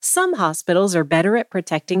Some hospitals are better at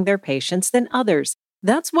protecting their patients than others.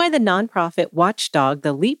 That's why the nonprofit watchdog,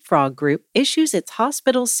 the Leapfrog Group, issues its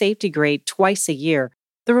hospital safety grade twice a year.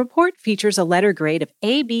 The report features a letter grade of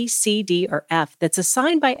A, B, C, D, or F that's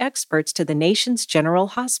assigned by experts to the nation's general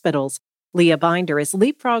hospitals. Leah Binder is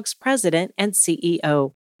Leapfrog's president and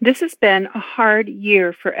CEO. This has been a hard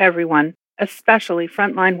year for everyone, especially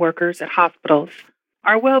frontline workers at hospitals.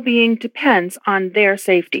 Our well-being depends on their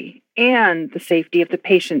safety and the safety of the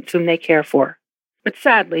patients whom they care for. But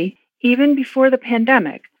sadly, even before the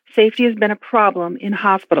pandemic, safety has been a problem in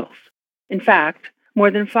hospitals. In fact, more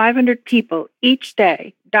than 500 people each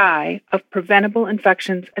day die of preventable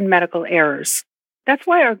infections and medical errors. That's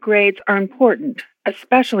why our grades are important,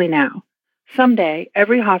 especially now. Someday,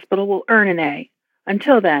 every hospital will earn an A.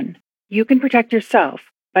 Until then, you can protect yourself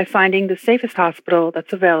by finding the safest hospital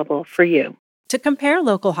that's available for you. To compare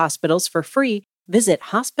local hospitals for free, visit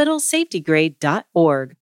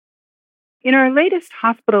hospitalsafetygrade.org. In our latest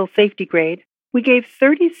hospital safety grade, we gave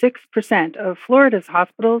 36% of Florida's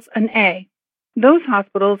hospitals an A. Those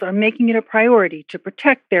hospitals are making it a priority to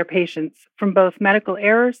protect their patients from both medical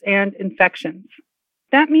errors and infections.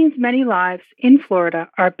 That means many lives in Florida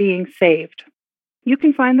are being saved. You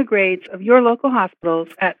can find the grades of your local hospitals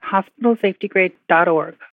at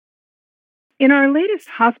hospitalsafetygrade.org. In our latest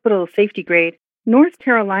hospital safety grade, North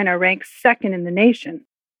Carolina ranks second in the nation.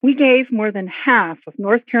 We gave more than half of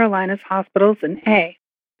North Carolina's hospitals an A.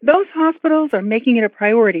 Those hospitals are making it a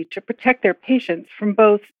priority to protect their patients from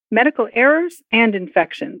both medical errors and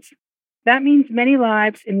infections. That means many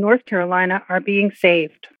lives in North Carolina are being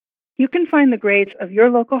saved. You can find the grades of your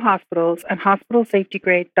local hospitals at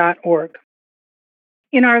hospitalsafetygrade.org.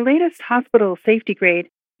 In our latest hospital safety grade,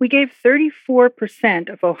 we gave 34%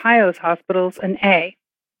 of Ohio's hospitals an A.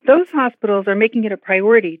 Those hospitals are making it a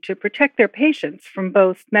priority to protect their patients from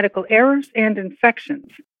both medical errors and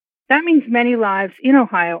infections. That means many lives in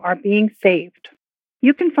Ohio are being saved.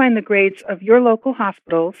 You can find the grades of your local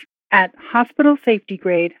hospitals at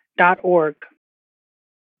hospitalsafetygrade.org.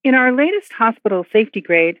 In our latest hospital safety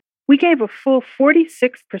grade, we gave a full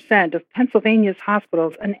 46% of Pennsylvania's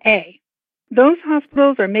hospitals an A. Those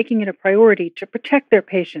hospitals are making it a priority to protect their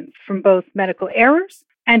patients from both medical errors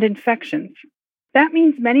and infections. That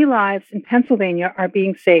means many lives in Pennsylvania are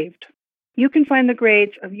being saved. You can find the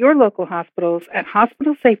grades of your local hospitals at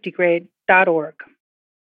hospitalsafetygrade.org.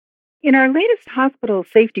 In our latest hospital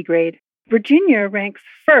safety grade, Virginia ranks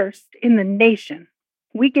first in the nation.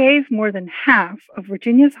 We gave more than half of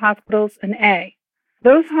Virginia's hospitals an A.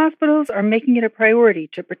 Those hospitals are making it a priority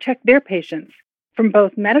to protect their patients from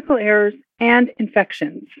both medical errors and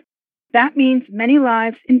infections. That means many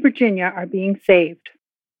lives in Virginia are being saved.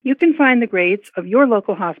 You can find the grades of your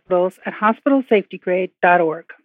local hospitals at hospitalsafetygrade.org.